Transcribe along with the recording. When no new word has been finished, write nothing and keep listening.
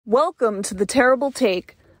Welcome to The Terrible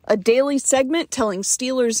Take, a daily segment telling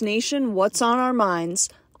Steelers Nation what's on our minds.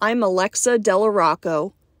 I'm Alexa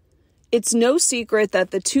DellaRocco. It's no secret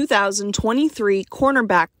that the 2023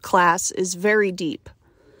 cornerback class is very deep.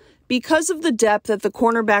 Because of the depth at the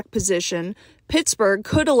cornerback position, Pittsburgh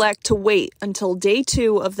could elect to wait until day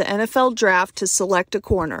 2 of the NFL draft to select a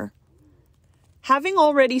corner. Having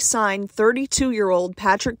already signed 32-year-old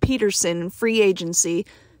Patrick Peterson in free agency,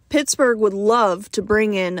 Pittsburgh would love to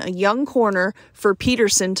bring in a young corner for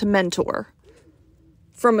Peterson to mentor.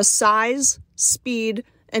 From a size, speed,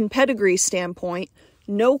 and pedigree standpoint,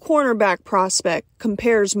 no cornerback prospect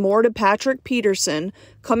compares more to Patrick Peterson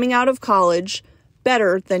coming out of college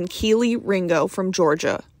better than Kelee Ringo from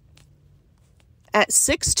Georgia. At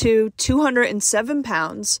 6'2", 207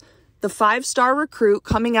 pounds, the 5-star recruit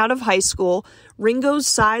coming out of high school, Ringo's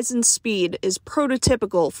size and speed is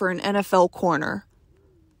prototypical for an NFL corner.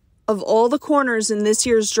 Of all the corners in this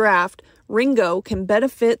year's draft, Ringo can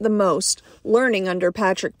benefit the most learning under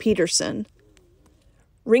Patrick Peterson.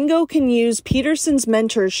 Ringo can use Peterson's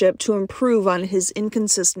mentorship to improve on his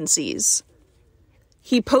inconsistencies.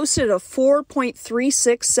 He posted a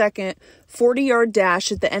 4.36-second 40-yard dash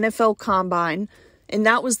at the NFL Combine, and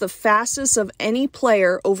that was the fastest of any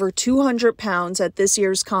player over 200 pounds at this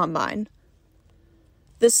year's Combine.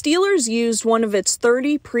 The Steelers used one of its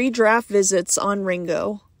 30 pre-draft visits on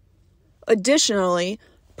Ringo. Additionally,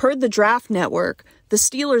 per the Draft Network, the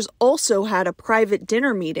Steelers also had a private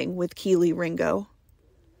dinner meeting with Kelee Ringo.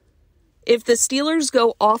 If the Steelers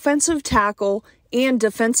go offensive tackle and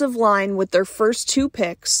defensive line with their first 2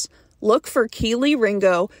 picks, look for Kelee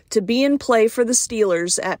Ringo to be in play for the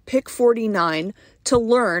Steelers at pick 49 to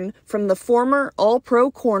learn from the former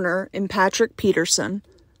All-Pro corner in Patrick Peterson.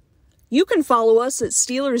 You can follow us at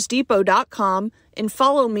SteelersDepot.com and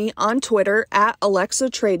follow me on Twitter at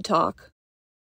AlexaTradeTalk.